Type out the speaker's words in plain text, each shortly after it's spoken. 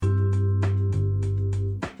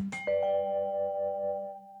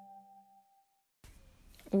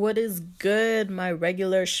What is good, my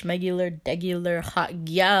regular, schmegular, degular, hot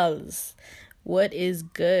gals? What is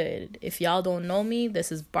good? If y'all don't know me,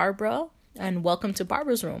 this is Barbara, and welcome to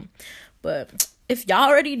Barbara's Room. But if y'all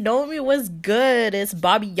already know me, what's good? It's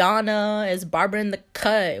Bobbiana, it's Barbara in the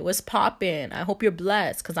cut. What's poppin'? I hope you're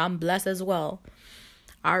blessed, because I'm blessed as well.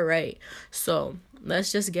 All right, so let's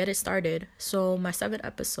just get it started. So my 7th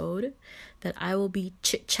episode that I will be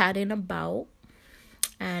chit-chatting about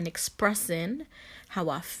and expressing how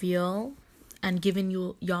I feel and giving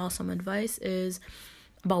y'all some advice is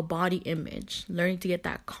about body image, learning to get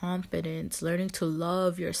that confidence, learning to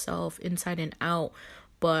love yourself inside and out.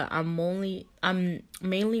 But I'm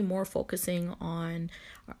mainly more focusing on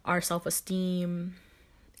our self-esteem,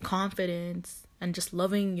 confidence, and just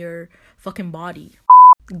loving your fucking body.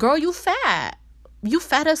 Girl, you fat. You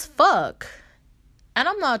fat as fuck. And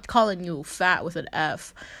I'm not calling you fat with an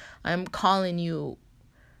F. I'm calling you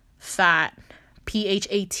fat,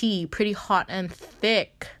 PHAT, pretty hot and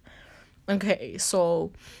thick. Okay,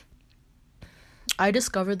 so I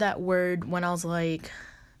discovered that word when I was I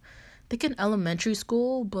think in elementary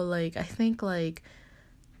school, but I think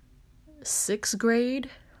 6th grade.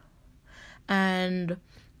 And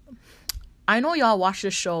I know y'all watch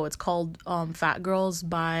this show. It's called Fat Girls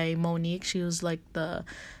by Monique. She was the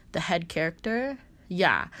head character.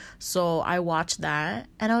 Yeah, so I watched that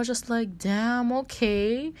and I was just like, damn,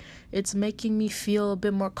 okay. It's making me feel a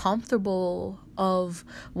bit more comfortable of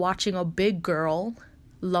watching a big girl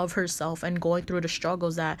love herself and going through the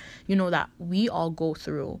struggles that we all go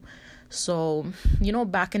through. So,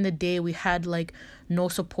 back in the day, we had no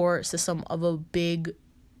support system of a big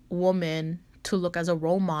woman to look as a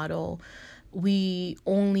role model. We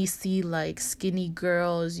only see skinny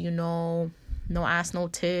girls, no ass, no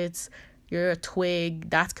tits. You're a twig.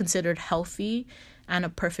 That's considered healthy and a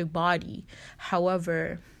perfect body.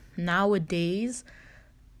 However, nowadays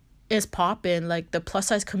it's popping. The plus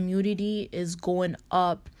size community is going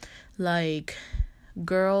up.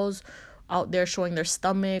 Girls out there showing their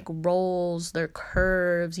stomach rolls, their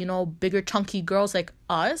curves, bigger chunky girls like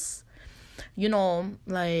us. I don't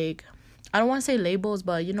want to say labels,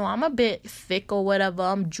 but I'm a bit thick or whatever.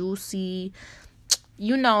 I'm juicy.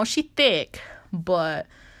 She thick. But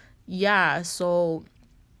yeah, so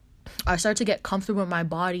I started to get comfortable with my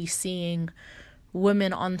body, seeing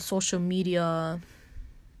women on social media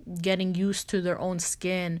getting used to their own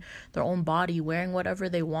skin, their own body, wearing whatever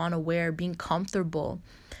they want to wear, being comfortable.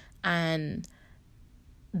 And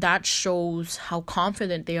that shows how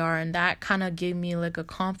confident they are, and that kind of gave me a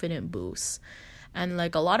confident boost. And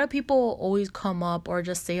a lot of people always come up or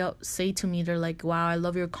just say to me, they're like, wow, I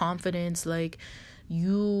love your confidence.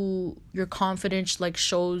 Your confidence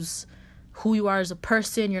shows who you are as a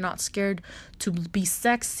person. You're not scared to be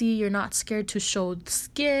sexy. You're not scared to show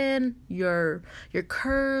skin, your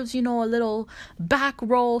curves, a little back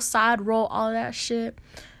roll, side roll, all that shit.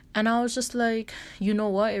 And I was just like, you know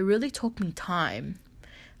what? It really took me time.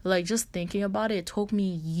 Just thinking about it, it took me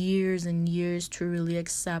years and years to really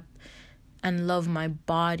accept and love my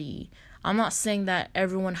body. I'm not saying that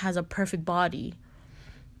everyone has a perfect body.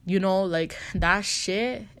 That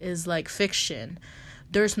shit is fiction.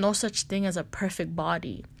 There's no such thing as a perfect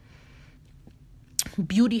body.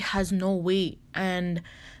 Beauty has no weight. And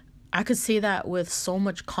I could say that with so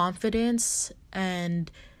much confidence. And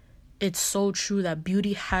it's so true that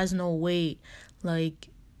beauty has no weight.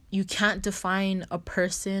 You can't define a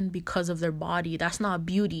person because of their body. That's not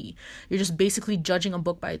beauty. You're just basically judging a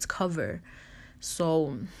book by its cover.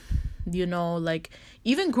 So,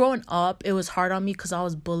 even growing up, it was hard on me because I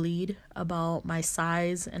was bullied about my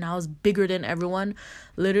size and I was bigger than everyone.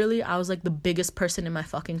 Literally, I was the biggest person in my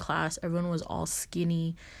fucking class. Everyone was all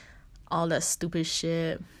skinny, all that stupid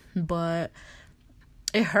shit. But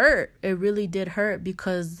it hurt. It really did hurt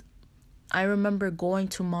because I remember going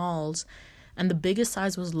to malls and the biggest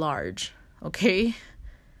size was large, okay?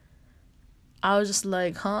 I was just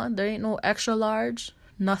like, there ain't no extra large?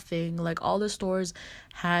 Nothing. All the stores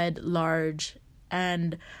had large.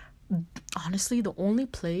 And honestly, the only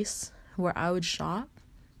place where I would shop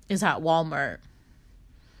is at Walmart.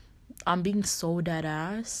 I'm being so dead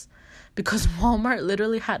ass because Walmart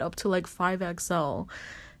literally had up to 5XL.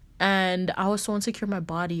 And I was so insecure in my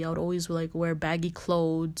body. I would always wear baggy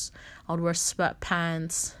clothes. I would wear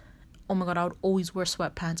sweatpants. Oh my God, I would always wear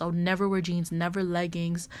sweatpants. I would never wear jeans, never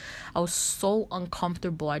leggings. I was so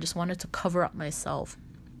uncomfortable. I just wanted to cover up myself.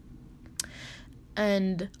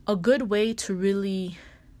 And a good way to really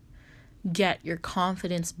get your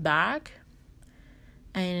confidence back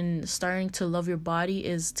and starting to love your body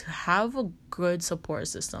is to have a good support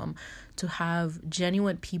system, to have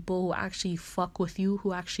genuine people who actually fuck with you,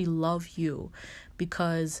 who actually love you.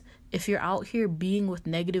 Because if you're out here being with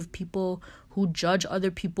negative people who judge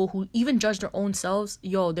other people, who even judge their own selves,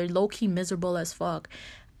 they're low-key miserable as fuck.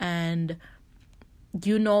 And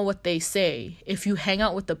you know what they say, if you hang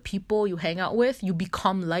out with the people you hang out with, you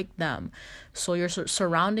become like them. So you're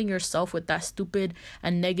surrounding yourself with that stupid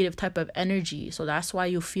and negative type of energy. So that's why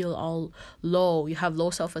you feel all low. You have low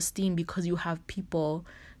self-esteem, because you have people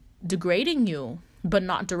degrading you, but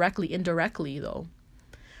not directly, indirectly though.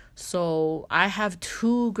 So I have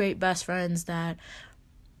 2 great best friends that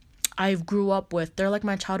I've grew up with. They're like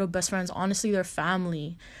my childhood best friends. Honestly, they're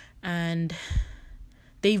family. And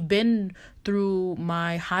they've been through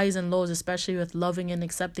my highs and lows, especially with loving and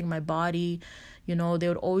accepting my body. They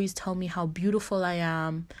would always tell me how beautiful I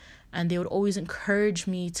am, and they would always encourage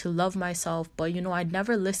me to love myself. But, I'd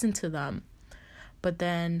never listen to them. But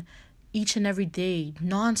then each and every day,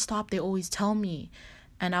 nonstop, they always tell me.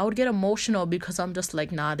 And I would get emotional because I'm just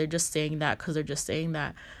like, nah, they're just saying that because they're just saying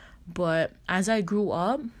that. But as I grew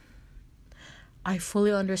up, I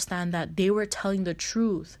fully understand that they were telling the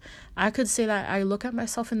truth. I could say that I look at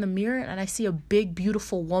myself in the mirror and I see a big,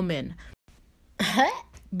 beautiful woman.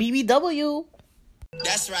 BBW.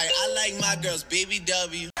 That's right. I like my girls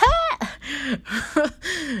BBW.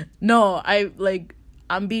 No,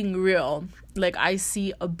 I'm being real. Like, I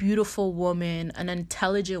see a beautiful woman, an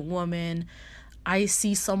intelligent woman. I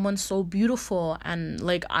see someone so beautiful, and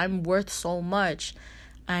like, I'm worth so much.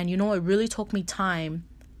 And it really took me time.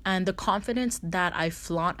 And the confidence that I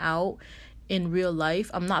flaunt out in real life,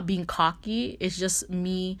 I'm not being cocky. It's just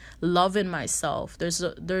me loving myself. There's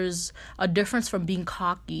a difference from being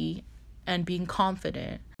cocky and being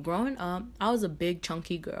confident. Growing up, I was a big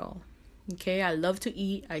chunky girl. Okay, I love to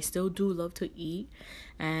eat. I still do love to eat.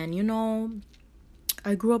 And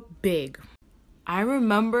I grew up big. I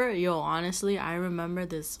remember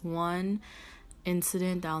this one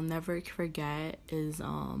incident that I'll never forget is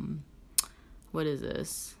what is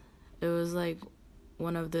this? It was like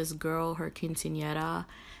one of this girl, her quinceañera,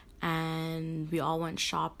 and we all went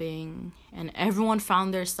shopping, and everyone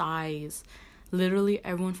found their size. Literally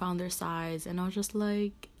everyone found their size, and I was just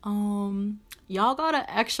like, y'all got an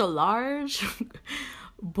extra large?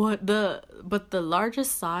 but the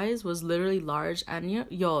largest size was literally large, and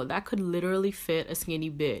that could literally fit a skinny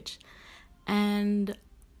bitch. And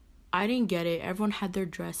I didn't get it. Everyone had their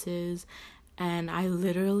dresses, and I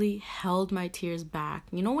literally held my tears back.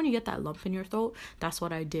 When you get that lump in your throat? That's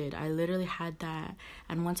what I did. I literally had that.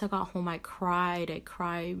 And once I got home, I cried.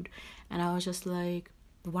 And I was just like,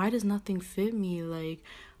 why does nothing fit me? Like,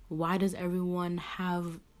 why does everyone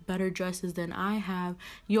have better dresses than I have?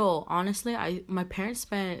 Honestly, my parents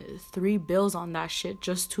spent $3 on that shit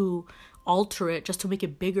just to alter it, just to make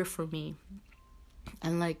it bigger for me.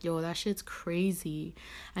 And that shit's crazy.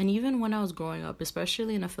 And even when I was growing up,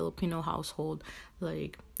 especially in a Filipino household,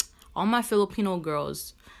 like, all my Filipino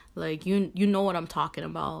girls, like, you know what I'm talking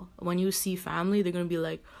about. When you see family, they're gonna be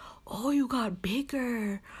like, oh, you got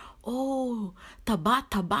bigger. Oh,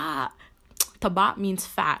 taba. Taba means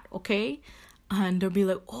fat, okay? And they'll be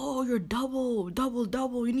like, oh, you're double.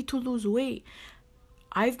 You need to lose weight.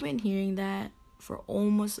 I've been hearing that for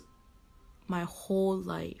almost my whole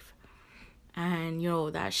life. And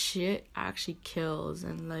that shit actually kills.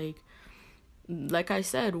 And like I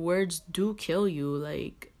said, words do kill you.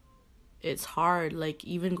 Like, it's hard. Like,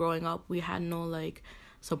 even growing up, we had no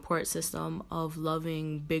support system of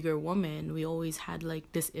loving bigger women. We always had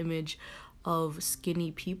this image of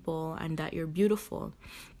skinny people and that you're beautiful.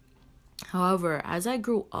 However, as I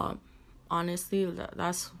grew up, honestly,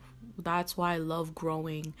 that's why I love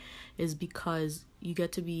growing, is because you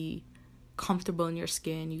get to be comfortable in your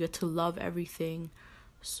skin. You get to love everything.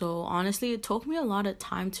 So honestly, it took me a lot of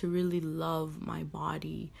time to really love my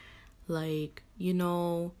body. I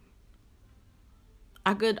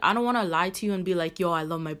don't want to lie to you and be like, yo, I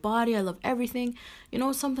love my body, I love everything.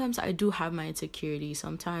 Sometimes I do have my insecurities.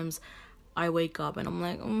 Sometimes I wake up and I'm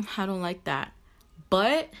like, I don't like that.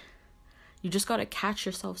 But you just gotta catch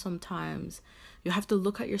yourself sometimes. You have to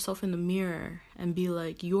look at yourself in the mirror and be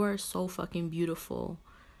like, you are so fucking beautiful.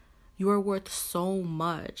 You are worth so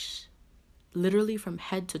much. Literally from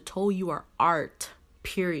head to toe, you are art,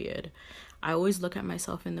 period. I always look at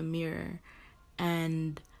myself in the mirror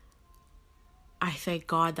and I thank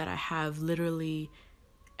God that I have literally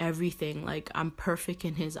everything. I'm perfect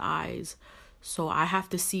in his eyes. So I have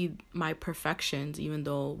to see my perfections, even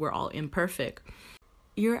though we're all imperfect.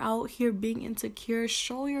 You're out here being insecure.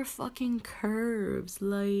 Show your fucking curves.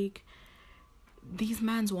 These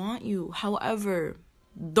mans want you. However,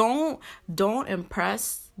 Don't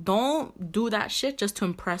impress. Don't do that shit just to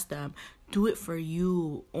impress them. Do it for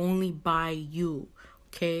you, only by you.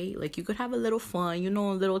 Okay, like you could have a little fun,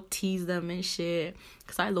 a little tease them and shit,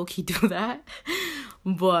 because I low-key do that.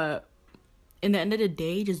 But in the end of the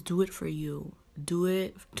day, just do it for you. Do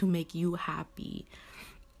it to make you happy.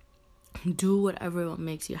 Do whatever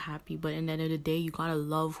makes you happy. But in the end of the day, you gotta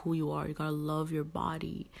love who you are. You gotta love your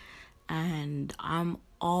body. And I'm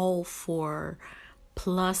all for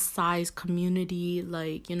plus size community.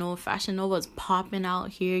 Like, Fashion Nova's popping out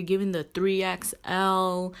here, giving the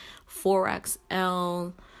 3XL,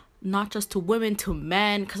 4XL, not just to women, to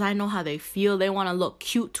men, because I know how they feel. They want to look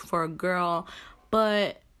cute for a girl,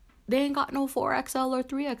 but they ain't got no 4XL or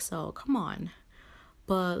 3XL. Come on.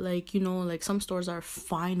 But like, some stores are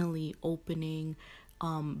finally opening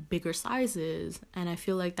bigger sizes, and I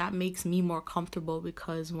feel like that makes me more comfortable,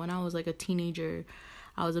 because when I was like a teenager,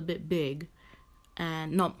 I was a bit big.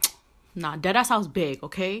 And deadass, I was big,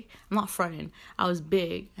 okay? I'm not fronting. I was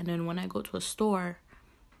big. And then when I go to a store,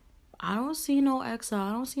 I don't see no XL.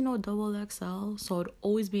 I don't see no double XL. So I'd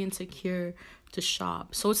always be insecure to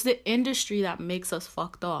shop. So it's the industry that makes us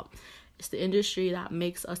fucked up. It's the industry that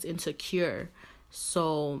makes us insecure.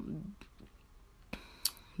 So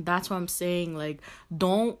that's what I'm saying. Like,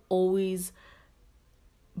 don't always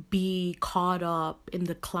be caught up in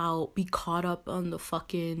the clout, be caught up on the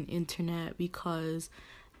fucking internet, because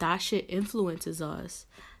that shit influences us.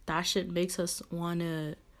 That shit makes us want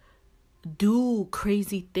to do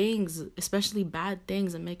crazy things, especially bad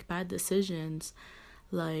things, and make bad decisions.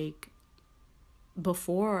 Like,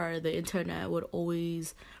 before, the internet would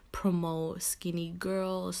always promote skinny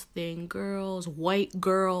girls, thin girls, white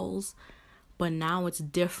girls, but now it's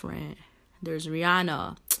different. There's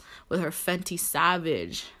Rihanna with her Fenty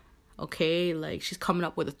Savage, okay? Like, she's coming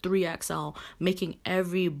up with a 3XL, making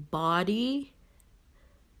every body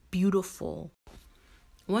beautiful.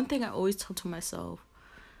 One thing I always tell to myself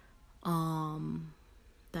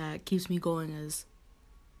that keeps me going is,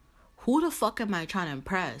 who the fuck am I trying to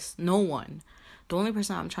impress? No one. The only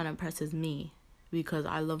person I'm trying to impress is me, because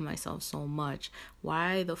I love myself so much.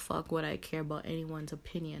 Why the fuck would I care about anyone's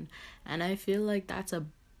opinion? And I feel like that's a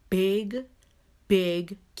big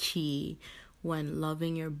key when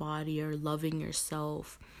loving your body or loving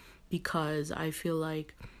yourself, because I feel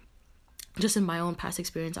like, just in my own past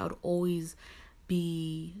experience, I would always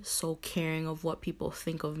be so caring of what people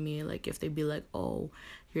think of me. Like, if they'd be like, oh,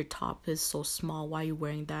 your top is so small, why are you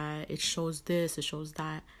wearing that? It shows this, it shows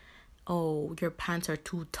that. Oh, your pants are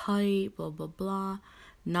too tight, blah blah blah.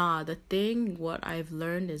 Nah, what I've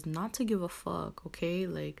learned is not to give a fuck, okay?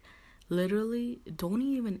 Like, literally, don't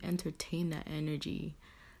even entertain that energy.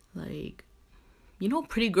 Like,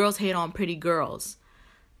 pretty girls hate on pretty girls,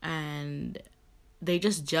 and they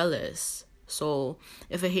just jealous. So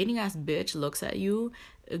if a hating ass bitch looks at you,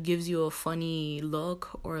 it gives you a funny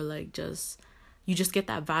look, or like you just get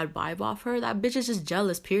that bad vibe off her, that bitch is just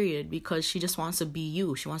jealous, period, because she just wants to be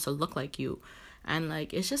you. She wants to look like you. And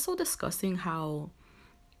like, it's just so disgusting how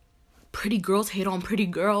pretty girls hate on pretty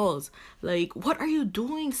girls. Like, what are you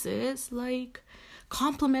doing, sis? Like,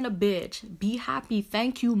 compliment a bitch, be happy,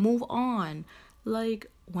 thank you, move on. Like,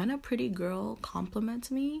 when a pretty girl compliments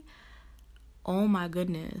me, oh my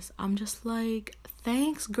goodness, I'm just like,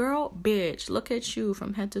 thanks, girl. Bitch, look at you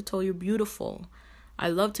from head to toe, you're beautiful. I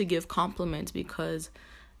love to give compliments, because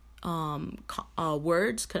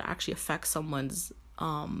words could actually affect someone's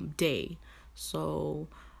day. So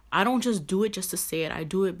I don't just do it just to say it. I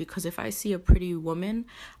do it because if I see a pretty woman,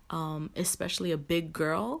 especially a big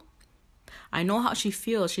girl, I know how she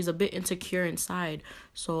feels. She's a bit insecure inside.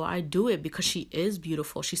 So I do it because she is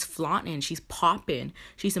beautiful. She's flaunting. She's popping.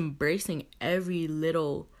 She's embracing every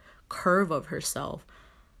little curve of herself.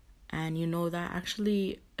 And that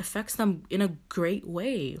actually affects them in a great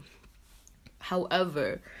way.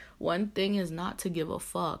 However, one thing is not to give a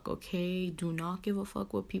fuck, okay? Do not give a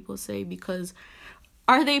fuck what people say, because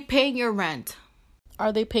are they paying your rent?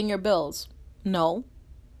 Are they paying your bills? No.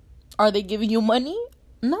 Are they giving you money?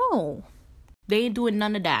 No. They ain't doing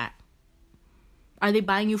none of that. Are they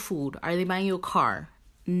buying you food? Are they buying you a car?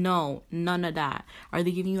 No, none of that. Are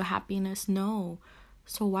they giving you happiness? No.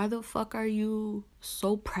 So why the fuck are you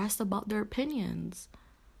so pressed about their opinions?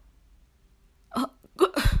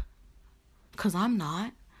 Because I'm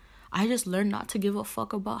not. I just learned not to give a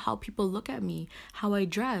fuck about how people look at me, how I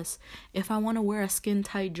dress. If I want to wear a skin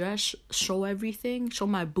tight dress, show everything, show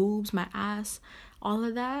my boobs, my ass, all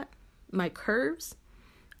of that, my curves,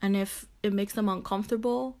 and if it makes them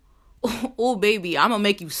uncomfortable, oh baby, I'm gonna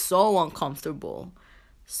make you so uncomfortable.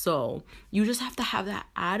 So you just have to have that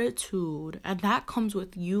attitude, and that comes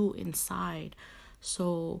with you inside.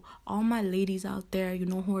 So all my ladies out there,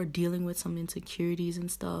 who are dealing with some insecurities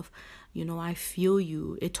and stuff, I feel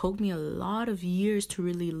you. It took me a lot of years to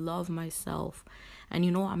really love myself. And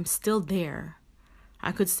I'm still there.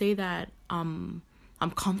 I could say that I'm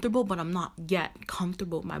comfortable, but I'm not yet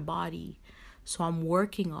comfortable with my body. So I'm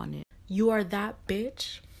working on it. You are that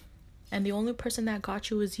bitch, and the only person that got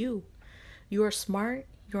you is you. You are smart,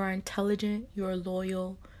 you are intelligent, you are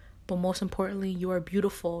loyal, but most importantly, you are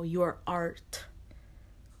beautiful. You are art.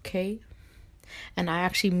 Okay? And I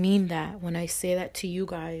actually mean that when I say that to you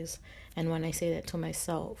guys and when I say that to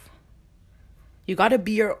myself. You gotta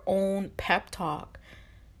be your own pep talk.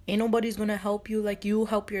 Ain't nobody's gonna help you like you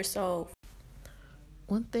help yourself.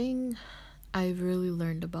 One thing I've really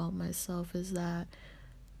learned about myself is that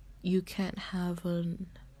you can't have a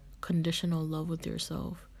conditional love with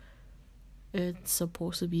yourself. It's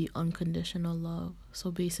supposed to be unconditional love.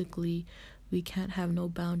 So basically, we can't have no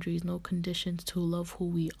boundaries, no conditions to love who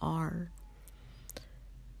we are.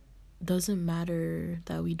 Doesn't matter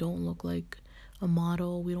that we don't look like a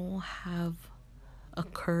model, we don't have a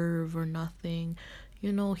curve or nothing.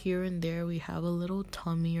 Here and there we have a little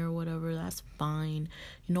tummy or whatever, that's fine.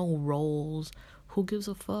 Rolls. Who gives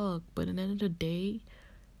a fuck? But at the end of the day,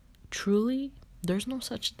 truly, there's no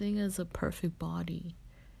such thing as a perfect body.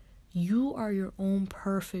 You are your own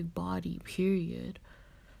perfect body, period.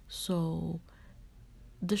 So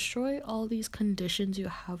destroy all these conditions you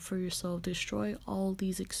have for yourself. Destroy all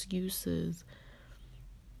these excuses.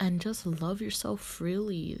 And just love yourself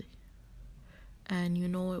freely. And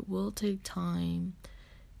it will take time.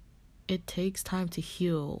 It takes time to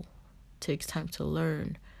heal. It takes time to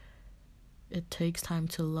learn. It takes time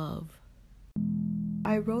to love.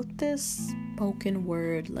 I wrote this spoken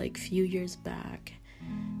word like few years back.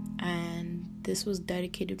 And this was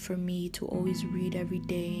dedicated for me to always read every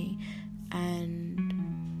day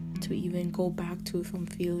and to even go back to if I'm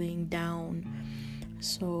feeling down.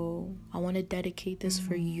 So I want to dedicate this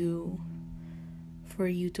for you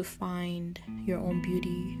to find your own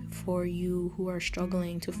beauty, for you who are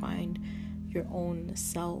struggling to find your own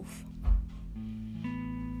self.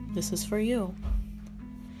 This is for you.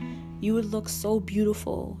 You would look so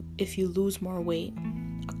beautiful if you lose more weight.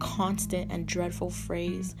 A constant and dreadful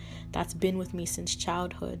phrase that's been with me since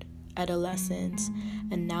childhood, adolescence,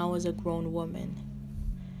 and now as a grown woman.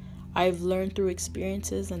 I've learned through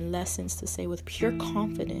experiences and lessons to say with pure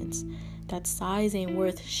confidence that size ain't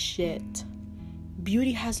worth shit.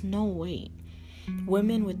 Beauty has no weight.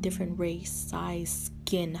 Women with different race, size,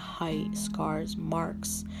 skin, height, scars,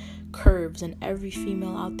 marks, curves, and every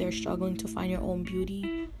female out there struggling to find your own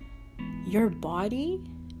beauty, your body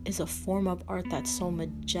is a form of art that's so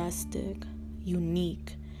majestic,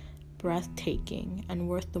 unique, breathtaking, and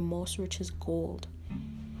worth the most richest gold.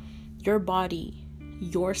 Your body,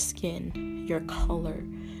 your skin, your color,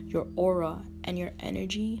 your aura, and your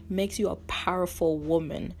energy makes you a powerful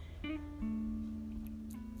woman.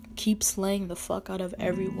 Keep slaying the fuck out of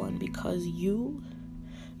everyone because you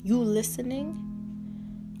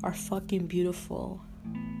listening are fucking beautiful.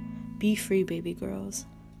 Be free, baby girls.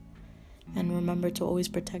 And remember to always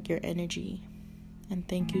protect your energy. And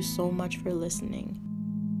thank you so much for listening.